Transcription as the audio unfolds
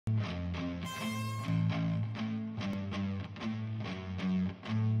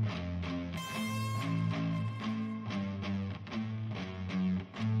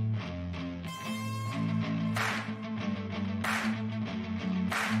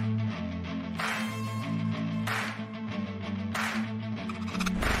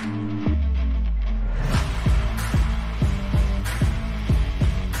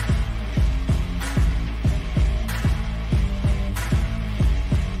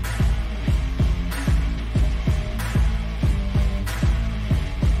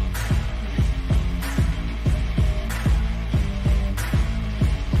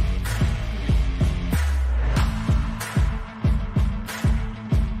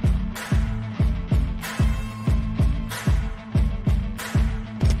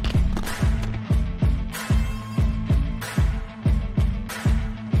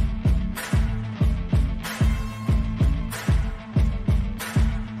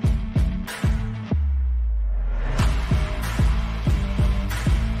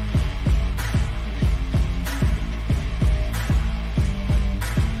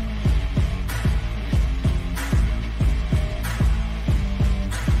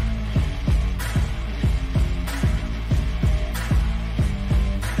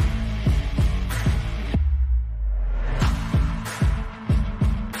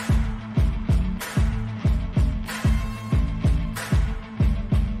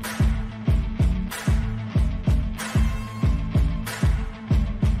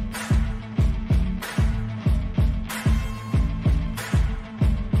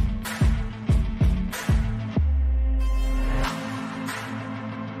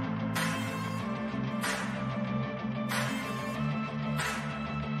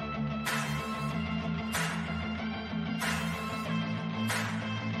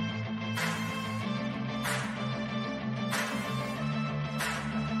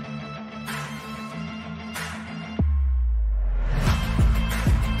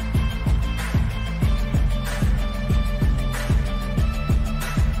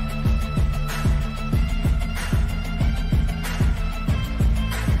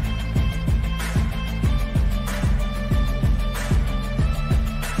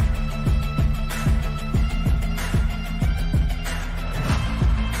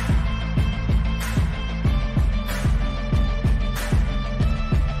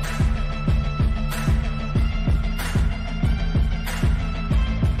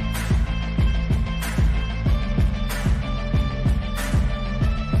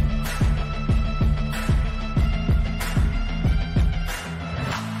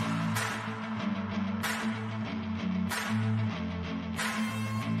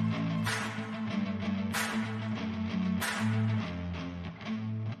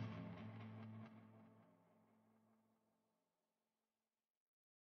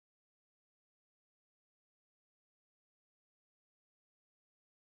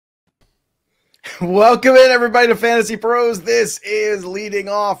Welcome in, everybody, to Fantasy Pros. This is leading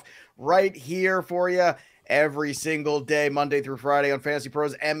off right here for you every single day, Monday through Friday on Fantasy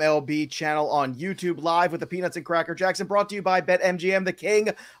Pros MLB channel on YouTube, live with the Peanuts and Cracker Jacks, brought to you by BetMGM, the king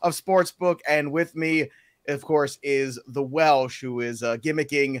of sportsbook. And with me, of course, is the Welsh, who is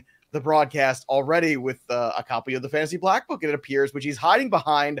gimmicking the broadcast already with a copy of the Fantasy Black Book, it appears, which he's hiding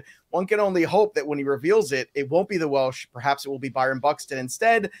behind. One can only hope that when he reveals it, it won't be the Welsh. Perhaps it will be Byron Buxton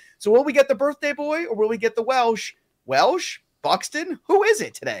instead. So will we get the birthday boy or will we get the Welsh? Welsh? Buxton? Who is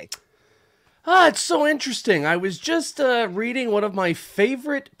it today? It's so interesting. I was just reading one of my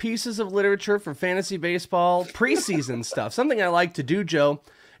favorite pieces of literature for fantasy baseball preseason stuff. Something I like to do, Joe,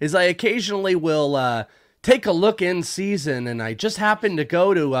 is I occasionally will take a look in season, and I just happened to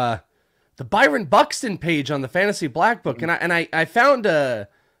go to the Byron Buxton page on the Fantasy Black Book, and I found a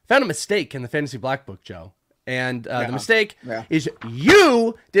mistake in the Fantasy Black Book, Joe. And the mistake is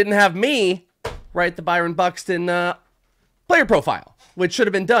you didn't have me write the Byron Buxton player profile, which should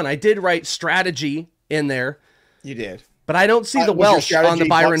have been done. I did write strategy in there. You did. But I don't see the Welsh on the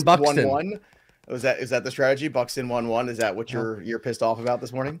Byron Buxton. 1-1? Is that the strategy? Buxton 1-1? Is that what you're pissed off about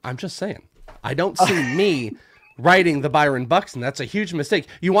this morning? I'm just saying. I don't see me writing the Byron Buxton. That's a huge mistake.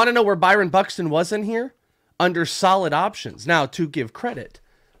 You want to know where Byron Buxton was in here? Under solid options. Now, to give credit,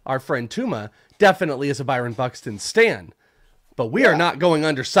 our friend Tuma definitely is a Byron Buxton stan. But we are not going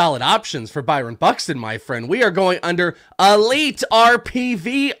under solid options for Byron Buxton, my friend. We are going under elite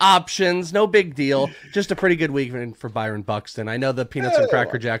RPV options. No big deal. Just a pretty good weekend for Byron Buxton. I know the Peanuts and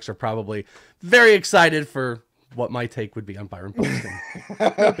Cracker Jacks are probably very excited for what my take would be on Byron Buxton.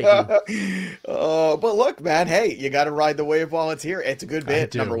 But look, man, hey, you got to ride the wave while it's here. It's a good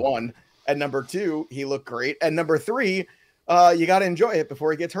bit, number one. And number two, he looked great. And number three, you got to enjoy it before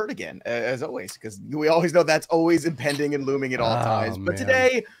he gets hurt again, as always, because we always know that's always impending and looming at all times. But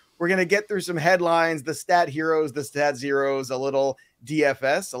today, we're going to get through some headlines, the stat heroes, the stat zeros, a little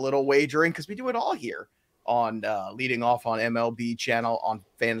DFS, a little wagering, because we do it all here on leading off on MLB channel on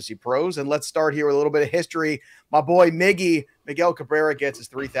Fantasy Pros. And let's start here with a little bit of history. My boy Miguel Cabrera gets his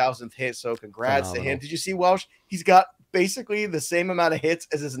 3,000th hit, so congrats to him. Did you see Welsh? He's got basically the same amount of hits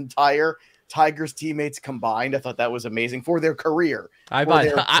as his entire Tigers teammates combined. I thought that was amazing for their career. I buy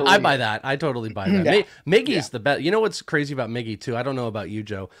that. I totally buy that. Miggy's the best. You know what's crazy about Miggy too? I don't know about you,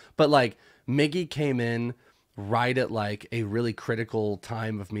 Joe, but like Miggy came in right at like a really critical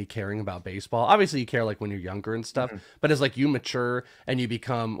time of me caring about baseball. Obviously you care like when you're younger and stuff, but as like you mature and you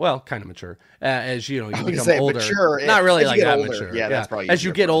become, well, kind of mature, as you know, you become older, mature, not really like that mature. Yeah, that's probably as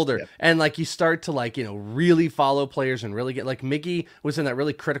you get older and like you start to like, you know, really follow players and really get like Miggy was in that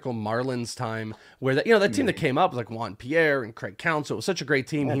really critical Marlins time where that, you know, that team that came up was like Juan Pierre and Craig Counsell. It was such a great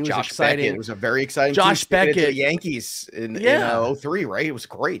team. He was exciting. Beckett. It was a very exciting Josh team. Beckett, the Yankees in 03, right? It was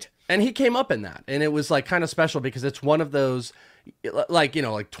great. And he came up in that. And it was like kind of special because it's one of those, like, you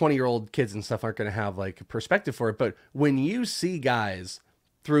know, like 20-year-old kids and stuff aren't going to have like perspective for it. But when you see guys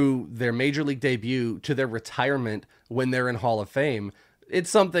through their major league debut to their retirement when they're in Hall of Fame, it's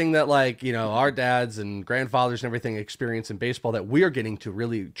something that like, you know, our dads and grandfathers and everything experience in baseball that we're getting to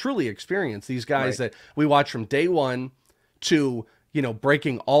really, truly experience. These guys that we watch from day one to, you know,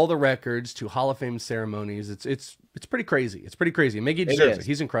 breaking all the records to Hall of Fame ceremonies. It's pretty crazy. It's pretty crazy. Miggy deserves it.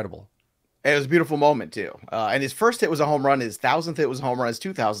 He's incredible. And it was a beautiful moment too. And his first hit was a home run. His 1,000th hit was a home run. His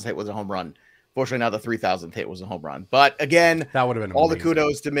 2,000th hit was a home run. Fortunately, now the 3,000th hit was a home run. But again, that would have been all amazing. The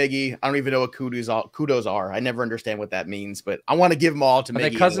kudos to Miggy. I don't even know what kudos are. I never understand what that means, but I want to give them all to Miggy. Are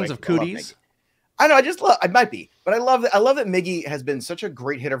they cousins of cooties? I know. I might be, but I love that Miggy has been such a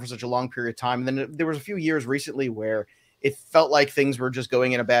great hitter for such a long period of time. And then there was a few years recently where it felt like things were just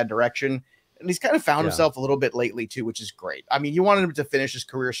going in a bad direction. And he's kind of found himself a little bit lately too, which is great. I mean, you wanted him to finish his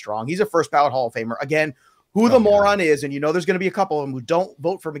career strong. He's a first ballot Hall of Famer. Again, who the moron is, and you know there's going to be a couple of them who don't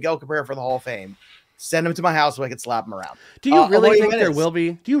vote for Miguel Cabrera for the Hall of Fame. Send him to my house so I can slap him around. Do you really think there will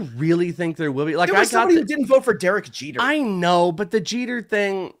be? Do you really think there will be? Like, there was somebody who didn't vote for Derek Jeter. I know, but the Jeter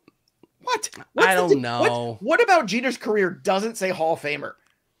thing. What? I don't know. What about Jeter's career doesn't say Hall of Famer?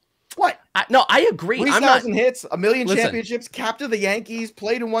 What? No, I agree. 3,000 hits, 1 million championships, captain of the Yankees,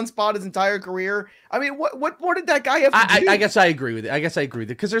 played in one spot his entire career. I mean, what did that guy have to do? I guess I agree with it.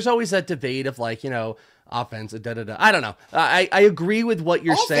 Because there's always that debate of like, you know, offense, da-da-da. I don't know. I agree with what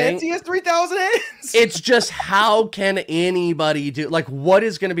you're saying. He has 3,000 hits. It's just how can anybody do, like, what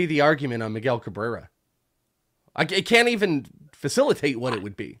is going to be the argument on Miguel Cabrera? It can't even facilitate what it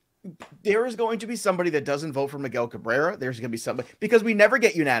would be. There is going to be somebody that doesn't vote for Miguel Cabrera. There's going to be somebody, because we never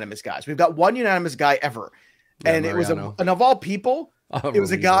get unanimous guys. We've got one unanimous guy ever. Yeah, and Mariano. It was and of all people, it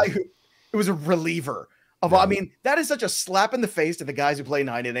was a guy who, it was a reliever of, I mean, that is such a slap in the face to the guys who play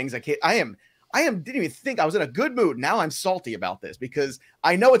 9 innings. didn't even think I was in a good mood. Now I'm salty about this because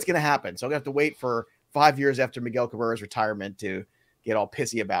I know it's going to happen. So I'm going to have to wait for 5 years after Miguel Cabrera's retirement to get all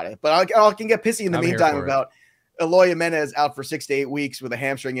pissy about it. But I can get pissy in the meantime about Eloy Jimenez out for 6 to 8 weeks with a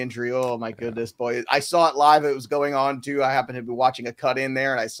hamstring injury. Oh my goodness, boy. I saw it live. It was going on too. I happened to be watching a cut in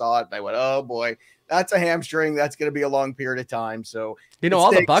there and I saw it. And I went, oh boy, that's a hamstring. That's going to be a long period of time. So,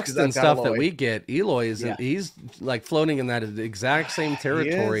 all the Buxton stuff that we get, Eloy is he's like floating in that exact same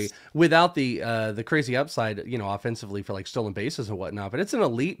territory without the crazy upside, offensively for like stolen bases and whatnot. But it's an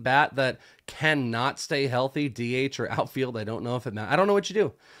elite bat that cannot stay healthy, DH or outfield. I don't know if it matters. I don't know what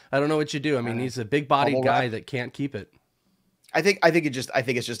you do. I mean, he's a big bodied guy that can't keep it. I think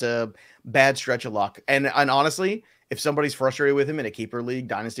it's just a bad stretch of luck. And honestly, if somebody's frustrated with him in a keeper league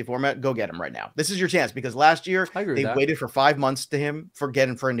dynasty format, go get him right now. This is your chance because last year they waited for 5 months for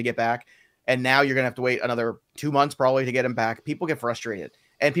him to get back. And now you're going to have to wait another 2 months probably to get him back. People get frustrated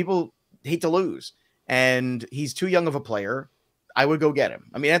and people hate to lose. And he's too young of a player. I would go get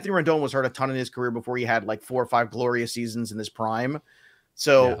him. I mean, Anthony Rendon was hurt a ton in his career before he had like 4 or 5 glorious seasons in his prime.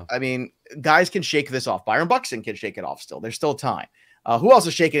 So, I mean, guys can shake this off. Byron Buxton can shake it off still. There's still time. Who else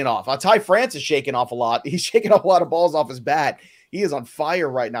is shaking it off? Ty France is shaking off a lot. He's shaking off a lot of balls off his bat. He is on fire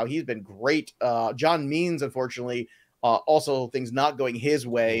right now. He's been great. John Means, unfortunately, also things not going his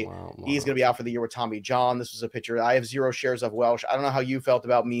way. Wow. He's going to be out for the year with Tommy John. This was a pitcher. I have 0 shares of Welsh. I don't know how you felt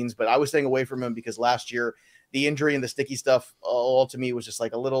about Means, but I was staying away from him because last year the injury and the sticky stuff all to me was just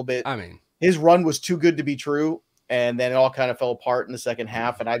like a little bit. I mean, his run was too good to be true. And then it all kind of fell apart in the second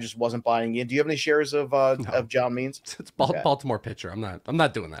half, and I just wasn't buying in. Do you have any shares of John Means? It's Baltimore pitcher. I'm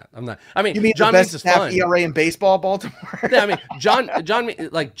not doing that. I'm not. I mean, you mean John Means is fun. ERA in baseball, Baltimore? Yeah, I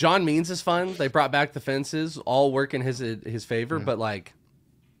mean, John Means is fun. They brought back the fences, all work in his favor, but like,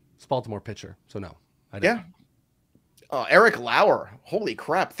 it's Baltimore pitcher, so no, I don't. Yeah. Eric Lauer, holy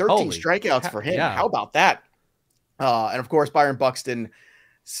crap, 13 strikeouts for him. Yeah. How about that? And of course, Byron Buxton.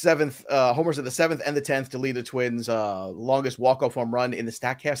 7th homers in the 7th and the 10th to lead the Twins. Longest walk-off home run in the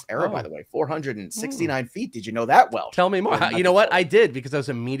StatCast era, by the way, 469 feet. Did you know that? Well, tell me more. You know what? I did because I was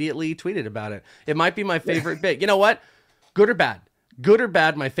immediately tweeted about it. It might be my favorite bit. You know what? Good or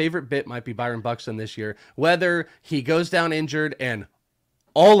bad, my favorite bit might be Byron Buxton this year. Whether he goes down injured and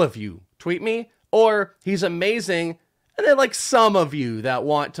all of you tweet me, or he's amazing. And then like some of you that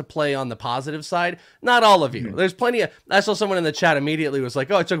want to play on the positive side, not all of you. There's plenty of, I saw someone in the chat immediately was like,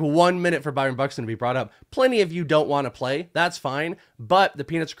 oh, it took 1 minute for Byron Buxton to be brought up. Plenty of you don't want to play. That's fine. But the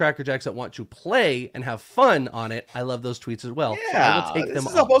Peanuts Cracker Jacks that want to play and have fun on it, I love those tweets as well. Yeah, so I will take them this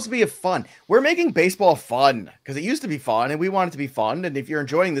is supposed to be a fun. We're making baseball fun because it used to be fun and we want it to be fun. And if you're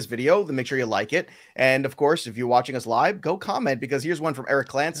enjoying this video, then make sure you like it. And of course, if you're watching us live, go comment because here's one from Eric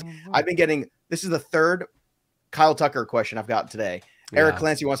Clance. I've been getting, this is the 3rd Kyle Tucker question I've got today. Eric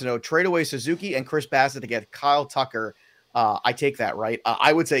Clancy wants to know, trade away Suzuki and Chris Bassett to get Kyle Tucker. I take that, right?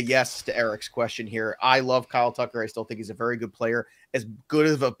 I would say yes to Eric's question here. I love Kyle Tucker. I still think he's a very good player. As good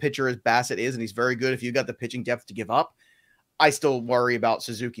of a pitcher as Bassett is, and he's very good if you got the pitching depth to give up. I still worry about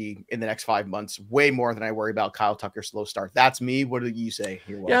Suzuki in the next 5 months way more than I worry about Kyle Tucker's slow start. That's me. What do you say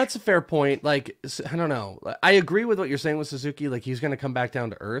here? Yeah, that's a fair point. Like, I don't know. I agree with what you're saying with Suzuki. Like, he's going to come back down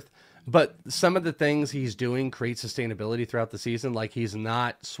to earth. But some of the things he's doing create sustainability throughout the season. Like he's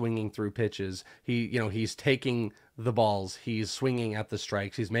not swinging through pitches. He's taking the balls. He's swinging at the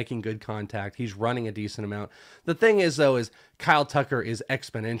strikes. He's making good contact. He's running a decent amount. The thing is, though, is Kyle Tucker is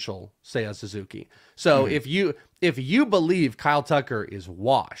exponential, Seiya Suzuki. So if you believe Kyle Tucker is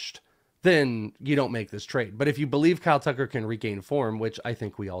washed, then you don't make this trade. But if you believe Kyle Tucker can regain form, which I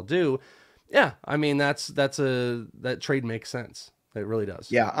think we all do, yeah, I mean that trade makes sense. It really does.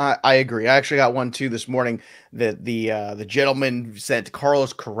 Yeah, I agree. I actually got one too this morning that the gentleman sent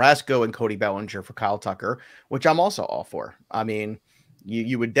Carlos Carrasco and Cody Bellinger for Kyle Tucker, which I'm also all for. I mean,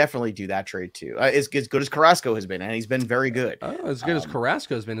 you would definitely do that trade too. As good as Carrasco has been, and he's been very good. Oh, as good as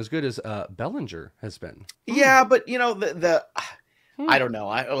Carrasco has been, as good as Bellinger has been. Yeah, but I don't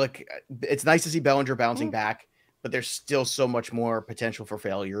know. It's nice to see Bellinger bouncing back. But there's still so much more potential for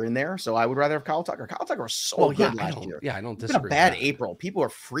failure in there. So I would rather have Kyle Tucker. Kyle Tucker was so good last year. Yeah, I don't It's disagree. been a bad April. People are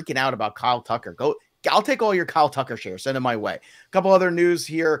freaking out about Kyle Tucker. I'll take all your Kyle Tucker shares. Send them my way. A couple other news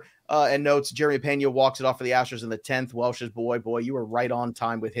here and notes. Jeremy Pena walks it off for the Astros in the 10th. Welsh's boy, you were right on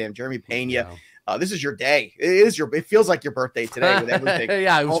time with him. Jeremy Pena. Yeah. This is your day. It feels like your birthday today with everything.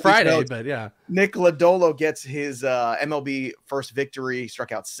 Yeah, it was Friday, but yeah. Nick Lodolo gets his MLB first victory.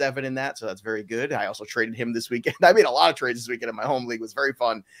 Struck out 7 in that, so that's very good. I also traded him this weekend. I made a lot of trades this weekend in my home league. It was very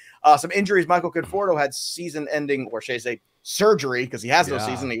fun. Some injuries. Michael Conforto had season-ending, or should I say surgery, because he has no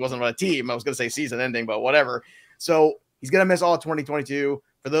season. He wasn't on a team. I was going to say season-ending, but whatever. So he's going to miss all of 2022.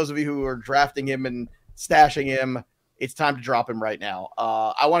 For those of you who are drafting him and stashing him, it's time to drop him right now.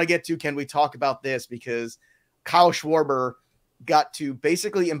 I want to get to, can we talk about this? Because Kyle Schwarber got to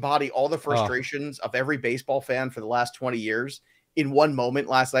basically embody all the frustrations of every baseball fan for the last 20 years in one moment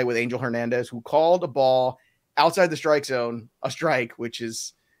last night with Angel Hernandez, who called a ball outside the strike zone, a strike, which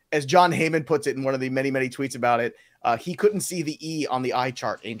is, as John Heyman puts it in one of the many, many tweets about it, he couldn't see the E on the eye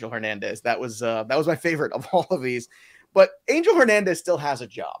chart, Angel Hernandez. That was my favorite of all of these. But Angel Hernandez still has a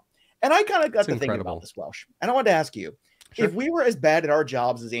job. And I kind of got to thinking about this, Welsh. And I wanted to ask you, if we were as bad at our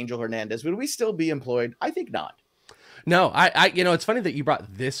jobs as Angel Hernandez, would we still be employed? I think not. No, I it's funny that you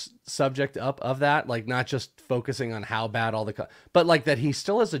brought this subject up of that, like not just focusing on how bad all the, but like that he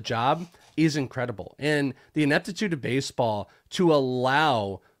still has a job is incredible. And the ineptitude of baseball to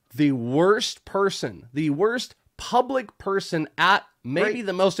allow the worst person, the worst public person at maybe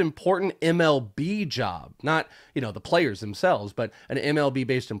the most important MLB job, not, the players themselves, but an MLB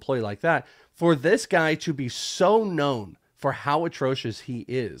based employee like that, for this guy to be so known for how atrocious he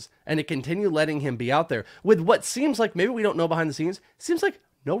is and to continue letting him be out there with what seems like, maybe we don't know behind the scenes, seems like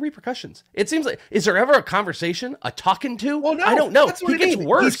no repercussions. It seems like, is there ever a conversation, a talking to? Well, no, I don't know. He gets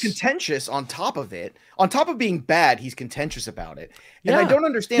worse. He's contentious on top of it. On top of being bad, he's contentious about it. And I don't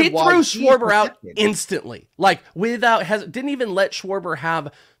understand why he threw Schwarber out instantly. Like didn't even let Schwarber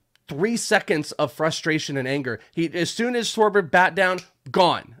have 3 seconds of frustration and anger. As soon as Schwarber bat down,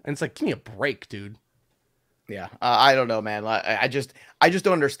 gone. And it's like, give me a break, dude. Yeah, I don't know, man. I just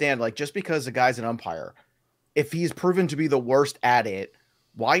don't understand. Like, just because a guy's an umpire, if he's proven to be the worst at it,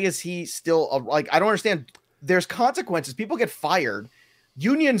 why is he still I don't understand. There's consequences. People get fired.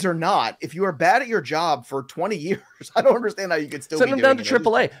 Unions or not, if you are bad at your job for 20 years, I don't understand how you could still send him down to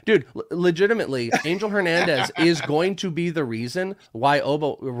AAA. Dude, legitimately, Angel Hernandez is going to be the reason why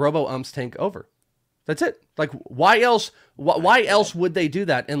robo umps tank over. That's it. Like, why else would they do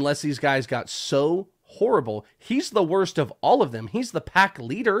that unless these guys got so horrible? He's the worst of all of them. He's the pack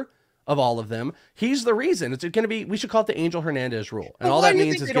leader of all of them. He's the reason. It's going to be, we should call it the Angel Hernandez rule. And all that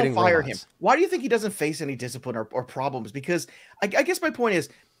means is getting fired him. Why do you think he doesn't face any discipline or problems? Because I guess my point is,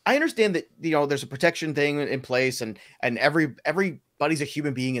 I understand that, there's a protection thing in place and everybody's a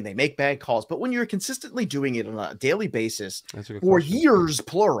human being and they make bad calls. But when you're consistently doing it on a daily basis for years,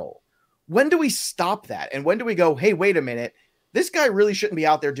 plural, when do we stop that? And when do we go, hey, wait a minute, this guy really shouldn't be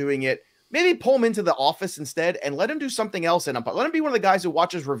out there doing it. Maybe pull him into the office instead and let him do something else. And let him be one of the guys who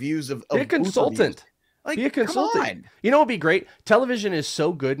watches reviews of be a consultant. Like, be a consultant. Come on. You know what would be great? Television is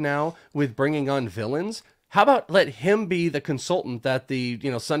so good now with bringing on villains. How about let him be the consultant that the,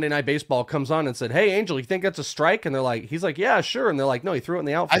 Sunday Night Baseball comes on and said, hey, Angel, you think that's a strike? And they're like, he's like, yeah, sure. And they're like, no, he threw it in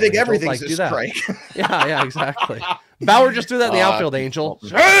the outfield. I think everything's a strike. Yeah, exactly. Bauer just threw that in the outfield, Angel.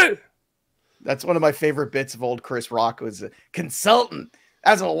 That's one of my favorite bits of old Chris Rock was a consultant.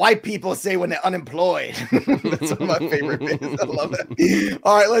 That's what white people say when they're unemployed. That's one of my favorite bits. I love it.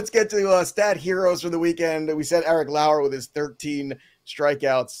 All right, let's get to stat heroes for the weekend. We said Eric Lauer with his 13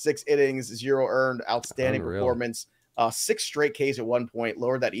 strikeouts, 6 innings, 0 earned, outstanding performance. 6 straight Ks at one point,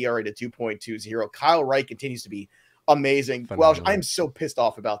 lowered that ERA to 2.20. Kyle Wright continues to be amazing. Well, I'm so pissed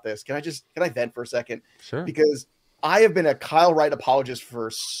off about this. Can I vent for a second? Sure. Because I have been a Kyle Wright apologist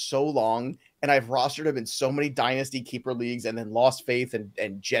for so long, and I've rostered him in so many dynasty keeper leagues and then lost faith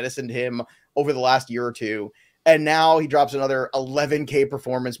and jettisoned him over the last year or two. And now he drops another 11K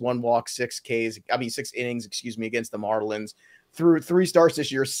performance, 1 walk, 6 innings, against the Marlins. Through 3 starts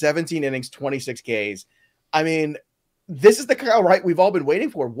this year, 17 innings, 26 Ks. I mean, this is the Kyle Wright we've all been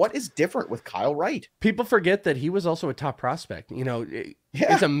waiting for. What is different with Kyle Wright? People forget that he was also a top prospect.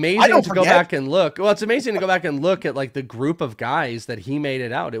 It's amazing to go back and look. Well, it's amazing to go back and look at like the group of guys that he made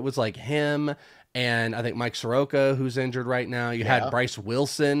it out. It was like him and I think Mike Soroka, who's injured right now. You had Bryce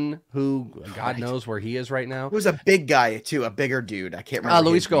Wilson, who God knows where he is right now. He was a big guy too, a bigger dude. I can't remember.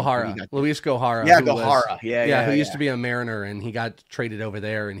 Luis Gohara. Luis Gohara. Yeah, Gohara. Who used to be a Mariner, and he got traded over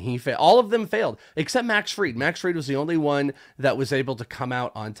there, and he failed. All of them failed except Max Fried. Max Fried was the only one that was able to come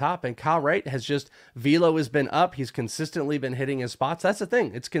out on top. And Kyle Wright has velo has been up. He's consistently been hitting his spots. That's the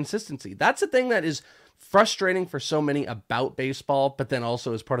thing. It's consistency. That's the thing that is frustrating for so many about baseball, but then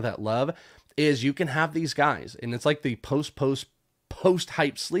also as part of that love is you can have these guys, and it's like the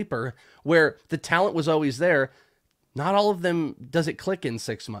post-hype sleeper where the talent was always there. Not all of them does it click in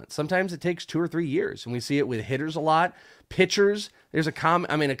 6 months. Sometimes it takes 2 or 3 years, and we see it with hitters a lot. Pitchers, there's a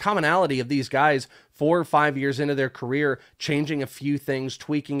commonality of these guys 4 or 5 years into their career, changing a few things,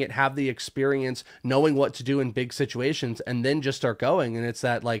 tweaking it, have the experience, knowing what to do in big situations, and then just start going. And it's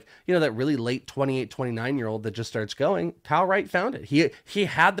that that really late 28, 29-year-old that just starts going. Kyle Wright found it. He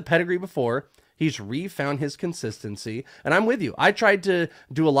had the pedigree before. He's refound his consistency, and I'm with you. I tried to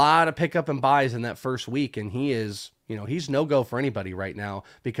do a lot of pickup and buys in that first week, and he is, he's no-go for anybody right now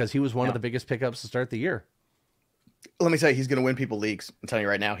because he was one of the biggest pickups to start the year. Let me tell you, he's going to win people leagues. I'm telling you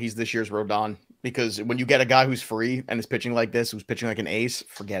right now, he's this year's Rodon, because when you get a guy who's free and is pitching like this, who's pitching like an ace,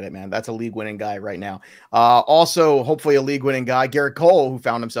 forget it, man. That's a league-winning guy right now. Also, hopefully a league-winning guy, Garrett Cole, who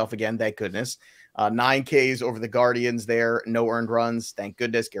found himself again, thank goodness. 9 Ks over the Guardians there. No earned runs. Thank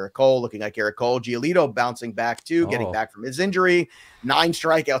goodness. Garrett Cole looking like Garrett Cole. Giolito bouncing back too, getting back from his injury. 9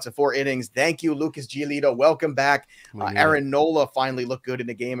 strikeouts in 4 innings. Thank you, Lucas Giolito. Welcome back. Aaron Nola finally looked good in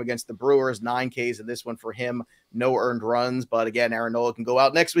the game against the Brewers. 9 Ks in this one for him. No earned runs. But again, Aaron Nola can go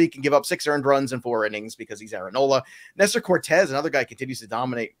out next week and give up 6 earned runs in 4 innings because he's Aaron Nola. Nestor Cortez, another guy, continues to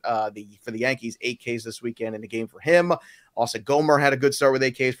dominate for the Yankees. 8 Ks this weekend in the game for him. Also, Gomer had a good start with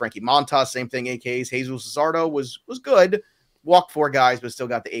 8 Ks. Frankie Montas, same thing, 8 Ks. Jesus Luzardo was good. Walked 4 guys, but still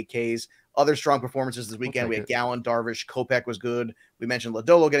got the 8 Ks. Other strong performances this weekend. We had Gallen, Darvish, Kopech was good. We mentioned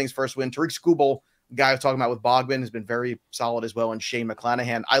Lodolo getting his first win. Tariq Skubal, the guy I was talking about with Bogman, has been very solid as well. And Shane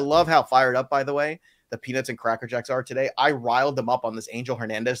McClanahan. I love how fired up, by the way, the Peanuts and Cracker Jacks are today. I riled them up on this Angel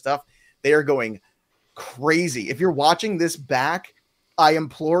Hernandez stuff. They are going crazy. If you're watching this back, I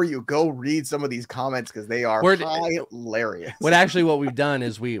implore you, go read some of these comments because they are hilarious. What we've done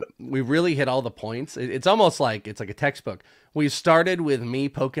is we really hit all the points. It's almost like it's like a textbook. We started with me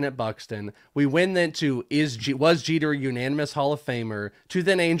poking at Buxton. We went then to was Jeter a unanimous Hall of Famer, to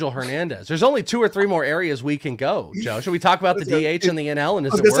then Angel Hernandez. There's only 2 or 3 more areas we can go, Joe. Should we talk about the DH and the NL? And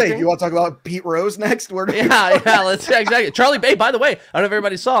is it working? You want to talk about Pete Rose next? Let's exactly. Charlie Bay, by the way, I don't know if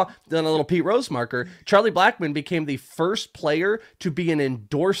everybody saw, done a little Pete Rose marker. Charlie Blackmon became the first player to be an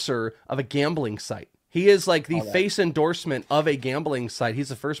endorser of a gambling site. He is like the face endorsement of a gambling site. He's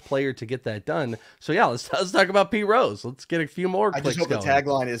the first player to get that done. So yeah, let's talk about Pete Rose. Let's get a few more clicks going. I just hope the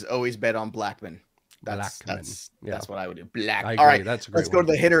tagline is always bet on Blackmon. That's what I would do. I agree. All right, that's a great let's go to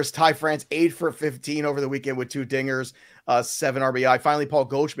the hitters. Ty France, 8 for 15 over the weekend with 2 dingers, 7 RBI. Finally, Paul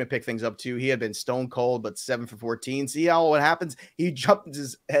Goldschmidt picked things up too. He had been stone cold, but 7 for 14. See how what happens? He jumped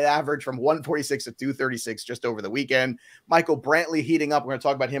his average from 146 to 236 just over the weekend. Michael Brantley heating up. We're going to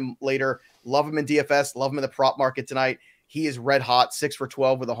talk about him later. Love him in DFS. Love him in the prop market tonight. He is red hot. 6 for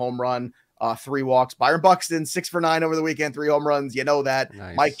 12 with a home run. 3 walks. Byron Buxton, 6 for 9 over the weekend, 3 home runs. You know that.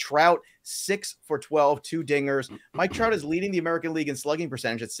 Nice. Mike Trout, 6 for 12, 2 dingers. Mike Trout is leading the American League in slugging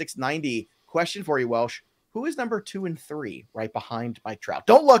percentage at 690. Question for you, Welsh. Who is number 2 and 3 right behind Mike Trout?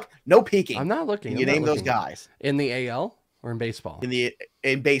 Don't look. No peeking. I'm not looking. You name those guys. In the AL or in baseball?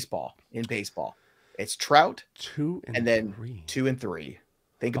 In baseball. In baseball. It's Trout. 2 and and then 3. 2 and 3.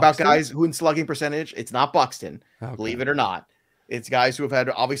 Think Buxton? about guys who in slugging percentage. It's not Buxton. Okay. Believe it or not. It's guys who have had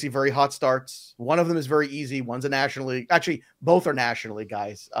obviously very hot starts. One of them is very easy. One's a National League. Actually, both are National League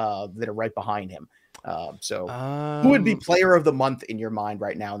guys that are right behind him. Who would be player of the month in your mind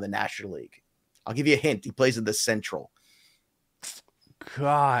right now in the National League? I'll give you a hint. He plays in the Central.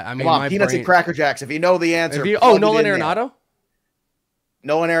 God, I mean, come on, Peanuts and Cracker Jacks. If you know the answer. Nolan Arenado?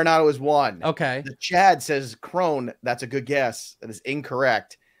 Nolan Arenado is 1. Okay. The Chad says Crone. That's a good guess. That is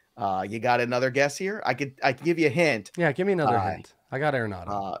incorrect. You got another guess here? I could give you a hint. Yeah, give me another hint. I got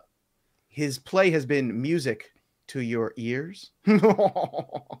Arenado. His play has been music to your ears.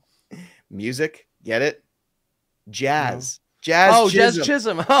 Music, get it? Jazz. Jazz Chisholm. Jazz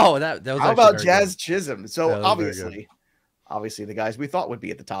Chisholm. Oh, that was how about Jazz Chisholm? So obviously the guys we thought would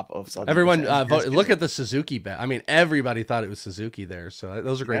be at the top of everyone. Look at the Suzuki bet. I mean, everybody thought it was Suzuki there. So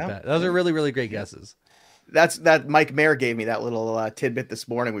those are great bets. Those are really, really great guesses. That Mike Mayer gave me that little tidbit this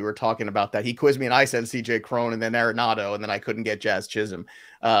morning. We were talking about that. He quizzed me and I said CJ Crone and then Arenado, and then I couldn't get Jazz Chisholm.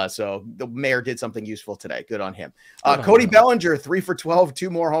 So the Mayor did something useful today. Good on him. Cody Bellinger, 3 for 12, 2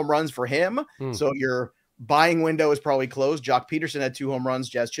 more home runs for him. So your buying window is probably closed. Jock Peterson had 2 home runs.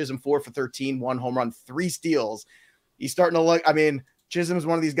 Jazz Chisholm, 4 for 13, 1 home run, 3 steals. He's starting to look. I mean, Chisholm is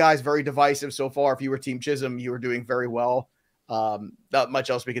one of these guys, very divisive so far. If you were Team Chisholm, you were doing very well. Not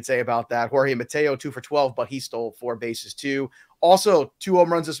much else we could say about that. Jorge Mateo, 2 for 12, but he stole 4 bases too. Also, 2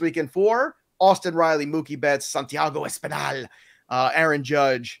 home runs this weekend for Austin Riley, Mookie Betts, Santiago Espinal, Aaron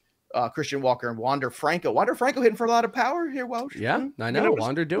Judge, Christian Walker, and Wander Franco. Wander Franco hitting for a lot of power here, Welsh. Yeah, I know.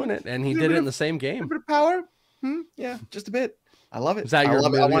 Wander doing it, and he did it in the same game. A bit of power. Yeah, just a bit. I love it. Is that your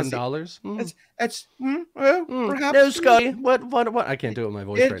 $1 million? Perhaps. No, Scotty. What? I can't do it with my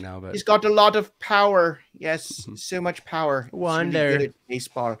voice right now. But he's got a lot of power. Yes, so much power. Wander. Really good at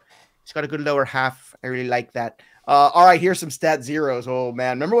baseball. He's got a good lower half. I really like that. All right, here's some stat zeros. Oh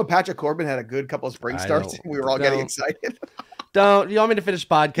man, remember when Patrick Corbin had a good couple of spring starts? We were all getting excited. Don't. You want me to finish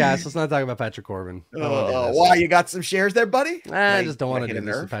podcast? Let's not talk about Patrick Corbin. Why? You got some shares there, buddy? I just don't want to do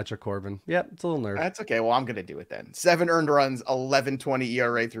this with Patrick Corbin. Yep, it's a little nerve. That's okay. Well, I'm going to do it then. 7 earned runs, 11.20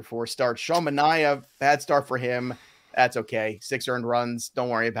 ERA through 4 starts. Sean Manaea, bad start for him. That's okay. 6 earned runs. Don't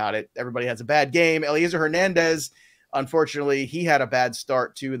worry about it. Everybody has a bad game. Eliezer Hernandez, unfortunately, he had a bad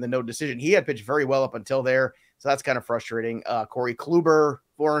start too in the no decision. He had pitched very well up until there, so that's kind of frustrating. Corey Kluber,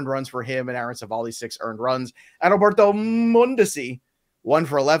 4 earned runs for him, and Aaron Savali, 6 earned runs. Adalberto Mondesi, 1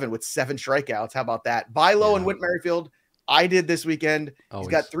 for 11 with 7 strikeouts. How about that? Buy low and Whit Merrifield. I did this weekend. Always.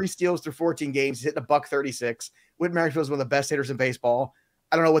 He's got 3 steals through 14 games. He's hitting $136. Whit Merrifield is one of the best hitters in baseball.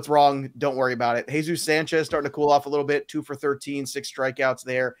 I don't know what's wrong. Don't worry about it. Jesus Sanchez starting to cool off a little bit. 2 for 13, 6 strikeouts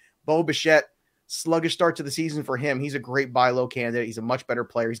there. Bo Bichette, sluggish start to the season for him. He's a great buy low candidate. He's a much better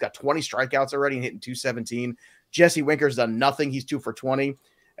player. He's got 20 strikeouts already and hitting 217. Jesse Winker's done nothing. He's 2 for 20.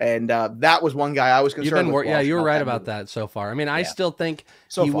 And that was one guy I was concerned with. Yeah, you were right about that so far. I mean, I still think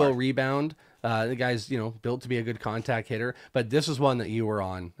he will rebound. The guy's, built to be a good contact hitter, but this is one that you were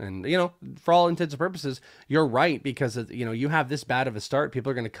on. And, for all intents and purposes, you're right because, you have this bad of a start.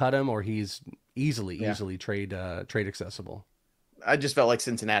 People are going to cut him or he's easily trade accessible. I just felt like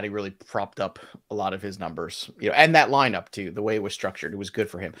Cincinnati really propped up a lot of his numbers, and that lineup too, the way it was structured, it was good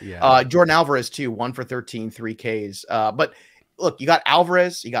for him. Yeah. Jordan Alvarez too, 1 for 13, 3 Ks. But look, you got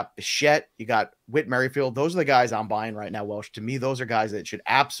Alvarez, you got Bichette, you got Whit Merrifield. Those are the guys I'm buying right now, Welsh. To me, those are guys that should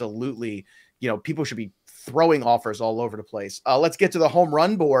absolutely, people should be throwing offers all over the place. Let's get to the home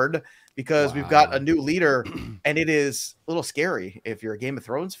run board because we've got a new leader, and it is a little scary if you're a Game of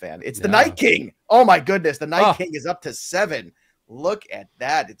Thrones fan. It's the Night King. Oh, my goodness. The Night King is up to 7. Look at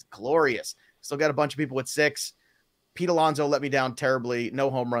that. It's glorious. Still got a bunch of people with 6. Pete Alonso let me down terribly. No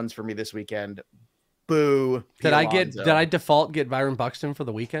home runs for me this weekend. Boo. Did I default get Byron Buxton for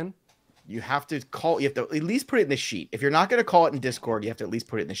the weekend? You have to at least put it in the sheet. If you're not going to call it in Discord, you have to at least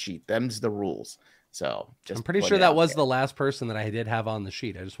put it in the sheet. Them's the rules. So I'm pretty sure that was the last person that I did have on the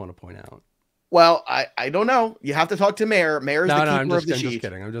sheet. I just want to point out. Well, I don't know. You have to talk to Mayor. Mayor's the keeper of the sheet.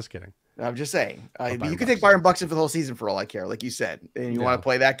 I'm just kidding. I'm just saying. You can take Byron Buxton for the whole season for all I care, like you said. And you want to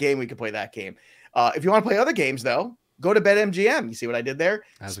play that game, we can play that game. If you want to play other games, though, go to BetMGM. You see what I did there?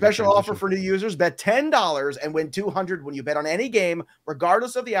 Special offer for new users. Bet $10 and win $200 when you bet on any game,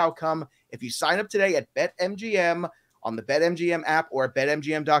 regardless of the outcome. If you sign up today at BetMGM on the BetMGM app or at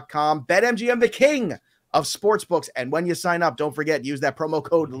BetMGM.com. BetMGM, the king of sportsbooks. And when you sign up, don't forget, use that promo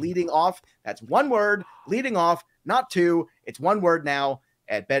code leading off. That's one word, leading off, not 2. It's one word now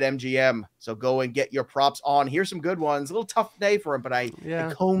at BetMGM. So go and get your props on. Here's some good ones. A little tough day for him, but I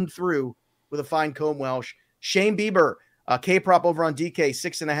combed through with a fine comb, Welsh. Shane Bieber, K-prop over on DK,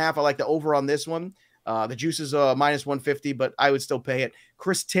 6.5. I like the over on this one. The juice is minus 150, but I would still pay it.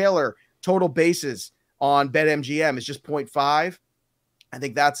 Chris Taylor, total bases on BetMGM is just 0.5. I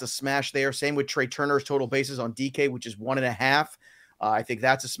think that's a smash there. Same with Trey Turner's total bases on DK, which is 1.5. I think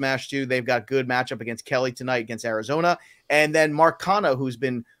that's a smash too. They've got good matchup against Kelly tonight against Arizona. And then Mark Canha, who's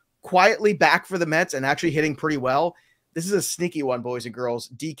been quietly back for the Mets and actually hitting pretty well. This is a sneaky one, boys and girls.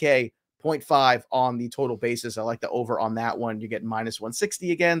 DK, 0.5 on the total basis. I like the over on that one. You get minus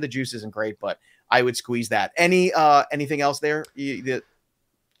 160 again. The juice isn't great, but I would squeeze that. Anything else there that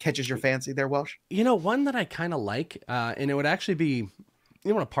catches your fancy there, Welsh? One that I kind of like, and it would actually be, you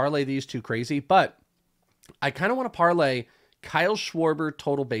don't want to parlay these too crazy, but I kind of want to parlay Kyle Schwarber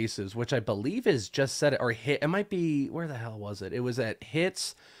total bases, which I believe is just set or hit. It might be, where the hell was it? It was at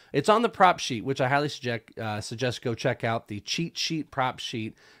hits. It's on the prop sheet, which I highly suggest go check out, the cheat sheet prop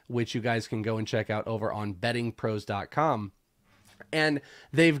sheet, which you guys can go and check out over on bettingpros.com. And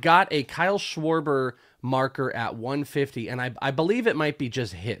they've got a Kyle Schwarber marker at 150, and I believe it might be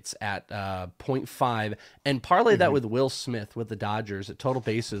just hits at 0.5, and parlay that with Will Smith with the Dodgers at total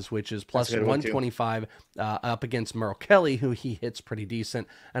bases, which is plus 125 up against Merrill Kelly, who he hits pretty decent,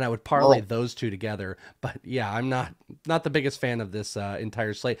 and I would parlay those two together. But yeah, I'm not the biggest fan of this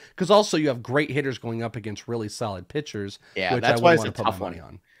entire slate, because also you have great hitters going up against really solid pitchers, which that's why it's a tough money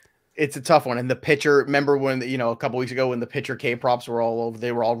on. It's a tough one. And the pitcher, remember when, a couple weeks ago when the pitcher K-props were all over,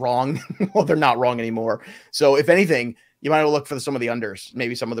 they were all wrong. Well, they're not wrong anymore. So if anything, you might look for some of the unders.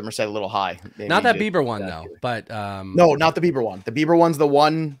 Maybe some of them are set a little high. Not that Bieber one though, but no, not the Bieber one. The Bieber one's the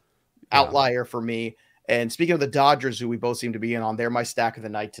one outlier for me. And speaking of the Dodgers, who we both seem to be in on, they're my stack of the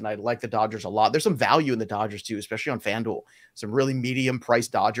night tonight. I like the Dodgers a lot. There's some value in the Dodgers too, especially on FanDuel. Some really medium price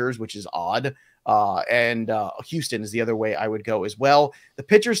Dodgers, which is odd. And Houston is the other way I would go as well. The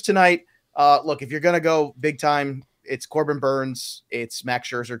pitchers tonight, look, if you're going to go big time, it's Corbin Burns, it's Max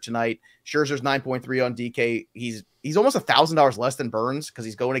Scherzer tonight. Scherzer's 9.3 on DK. He's almost $1,000 less than Burns because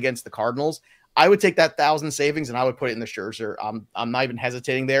he's going against the Cardinals. I would take that 1,000 savings and I would put it in the Scherzer. I'm not even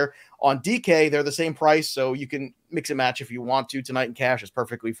hesitating there. On DK, they're the same price, so you can mix and match if you want to tonight in cash. It's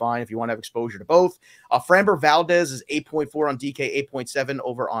perfectly fine if you want to have exposure to both. Framber Valdez is 8.4 on DK, 8.7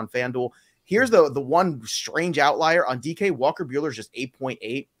 over on FanDuel. Here's the one strange outlier on DK. Walker Buehler is just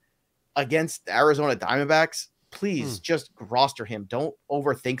 8.8 against the Arizona Diamondbacks. Please just roster him. Don't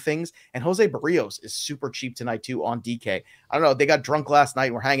overthink things. And Jose Barrios is super cheap tonight too on DK. I don't know. They got drunk last night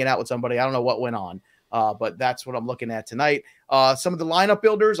and we're hanging out with somebody. I don't know what went on, but that's what I'm looking at tonight. Some of the lineup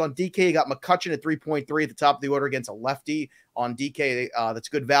builders on DK, you got McCutchen at 3.3 at the top of the order against a lefty on DK. That's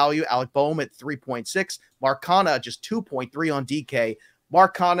good value. Alec Boehm at 3.6. Mark Canha just 2.3 on DK.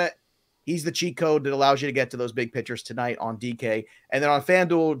 Mark Canha, he's the cheat code that allows you to get to those big pitchers tonight on DK. And then on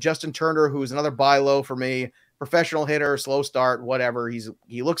FanDuel, Justin Turner, who's another buy low for me. Professional hitter, slow start, whatever.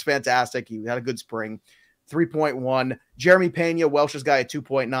 He looks fantastic. He had a good spring. 3.1. Jeremy Pena, Welsh's guy at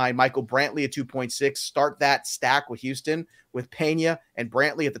 2.9. Michael Brantley at 2.6. Start that stack with Houston with Pena and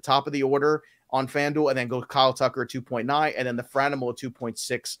Brantley at the top of the order on FanDuel, and then go Kyle Tucker at 2.9, and then the Franimal at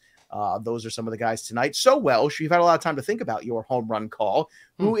 2.6. Those are some of the guys tonight. So, Welsh, you've had a lot of time to think about your home run call.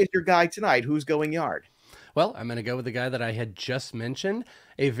 Who is your guy tonight? Who's going yard? Well, I'm going to go with the guy that I had just mentioned.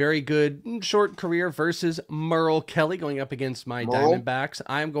 A very good short career versus Merle Kelly going up against my Diamondbacks.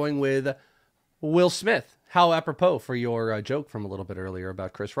 I'm going with Will Smith. How apropos for your joke from a little bit earlier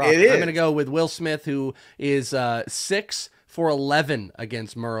about Chris Rock. I'm going to go with Will Smith, who is 6 for 11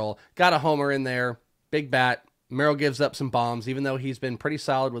 against Merle. Got a homer in there. Big bat. Merrill gives up some bombs, even though he's been pretty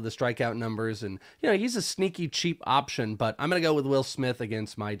solid with the strikeout numbers. And, he's a sneaky, cheap option. But I'm going to go with Will Smith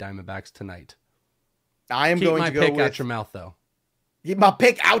against my Diamondbacks tonight. I am going to go Keep my pick out your mouth, though. Keep my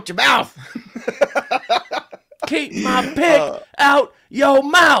pick out your mouth. Keep my pick out your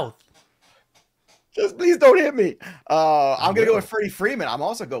mouth. Just please don't hit me. I'm going to go with Freddie Freeman. I'm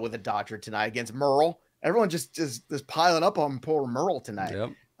also going with the Dodger tonight against Merle. Everyone just is piling up on poor Merle tonight.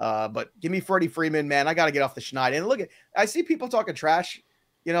 Yep. But give me Freddie Freeman, man. I got to get off the schneid. And look, I see people talking trash.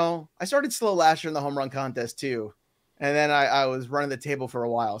 I started slow last year in the home run contest too. And then I was running the table for a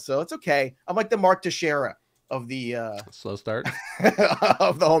while. So it's okay. I'm like the Mark Teixeira of the slow start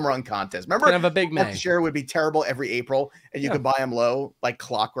of the home run contest. Remember, kind of a big man. Mark Teixeira would be terrible every April, and you could buy him low like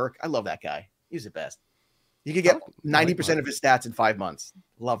clockwork. I love that guy. He's the best. You could get 90% of his stats in 5 months.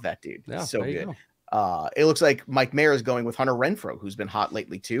 Love that dude. Yeah, so good. It looks like Mike Mayer is going with Hunter Renfroe, who's been hot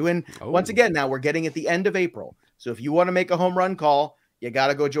lately too. And once again, now we're getting at the end of April. So if you want to make a home run call, you got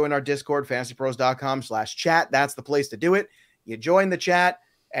to go join our Discord, fantasypros.com/chat. That's the place to do it. You join the chat.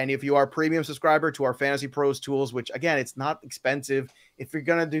 And if you are a premium subscriber to our Fantasy Pros tools, which again, it's not expensive. If you're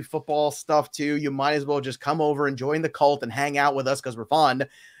going to do football stuff too, you might as well just come over and join the cult and hang out with us because we're fun.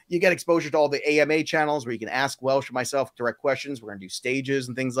 You get exposure to all the AMA channels where you can ask Welsh or myself direct questions. We're going to do stages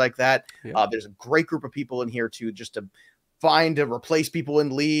and things like that. Yeah. There's a great group of people in here too, just to replace people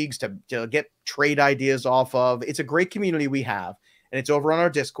in leagues, to get trade ideas off of. It's a great community we have. And it's over on our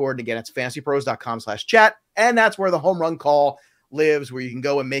Discord. And again, it's fantasypros.com/chat. And that's where the home run call lives, where you can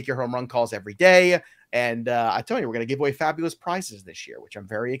go and make your home run calls every day. And I tell you, we're going to give away fabulous prizes this year, which I'm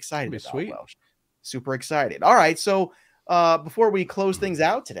very excited about. Sweet. Welsh. Super excited. All right. So before we close things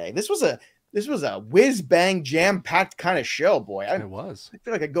out today, this was a whiz bang jam packed kind of show, boy. It was. I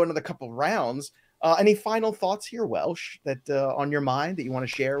feel like I go another couple rounds. Any final thoughts here, Welsh, that on your mind that you want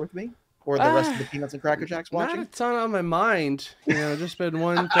to share with me? Or the rest of the Peanuts and Cracker Jacks watching? Not a ton on my mind. Just been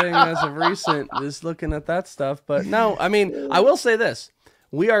one thing as of recent is looking at that stuff. But no, I mean, I will say this.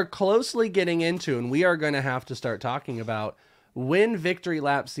 We are closely getting into, and we are going to have to start talking about when victory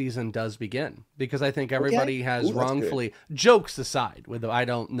lap season does begin. Because I think everybody has wrongfully, jokes aside, I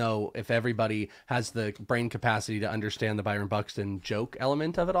don't know if everybody has the brain capacity to understand the Byron Buxton joke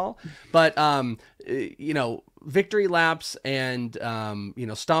element of it all. But, victory laps and,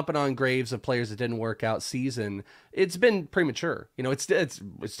 stomping on graves of players that didn't work out season, it's been premature. It's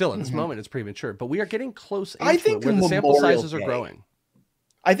still in this moment, it's premature. But we are getting close into it where the sample sizes are growing.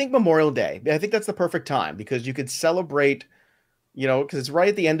 I think Memorial Day, I think that's the perfect time because you could celebrate, because it's right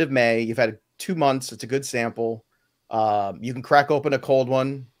at the end of May. You've had 2 months. It's a good sample. You can crack open a cold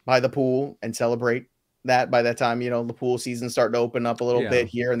one by the pool and celebrate that by that time, the pool season's starting to open up a little bit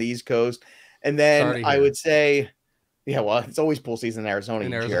here on the East Coast. And then I would say, it's always pool season in Arizona.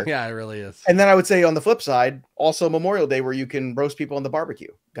 Year. Yeah, it really is. And then I would say on the flip side, also Memorial Day, where you can roast people on the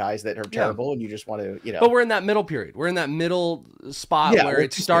barbecue, guys that are terrible, and you just want to, But we're in that middle period. We're in that middle spot where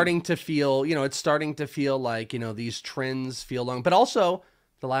it's starting to feel, like, these trends feel long. But also,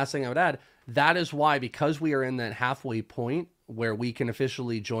 the last thing I would add, that is why, because we are in that halfway point where we can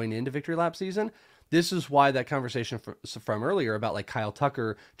officially join into victory lap season, this is why that conversation from earlier about like Kyle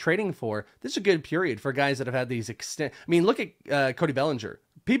Tucker trading for, this is a good period for guys that have had these I mean, look at Cody Bellinger.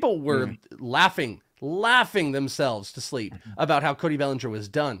 People were laughing themselves to sleep about how Cody Bellinger was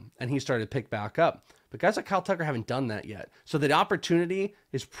done, and he started to pick back up. But guys like Kyle Tucker haven't done that yet. So the opportunity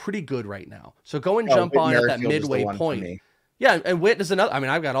is pretty good right now. So go and jump on at that midway point. Yeah, and Witt is another. I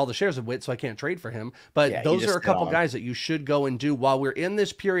mean, I've got all the shares of Witt, so I can't trade for him. But those are a couple guys that you should go and do while we're in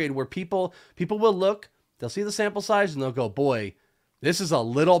this period where people will look, they'll see the sample size, and they'll go, boy, this is a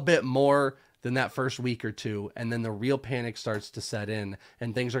little bit more than that first week or two. And then the real panic starts to set in,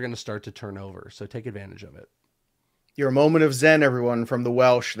 and things are going to start to turn over. So take advantage of it. Your moment of zen, everyone, from the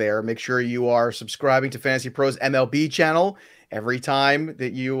Welsh there. Make sure you are subscribing to Fantasy Pros MLB channel. Every time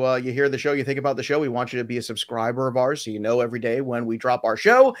that you hear the show, you think about the show, we want you to be a subscriber of ours so you know every day when we drop our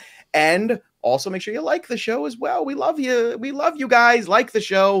show. And also make sure you like the show as well. We love you. We love you guys. Like the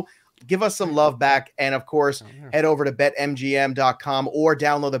show. Give us some love back. And, of course, head over to BetMGM.com or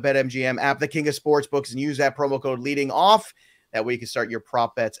download the BetMGM app, the king of sportsbooks, and use that promo code leading off. That way you can start your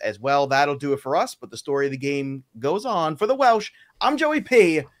prop bets as well. That'll do it for us. But the story of the game goes on. For the Welsh, I'm Joey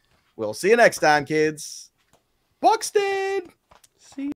P. We'll see you next time, kids. Buxton! See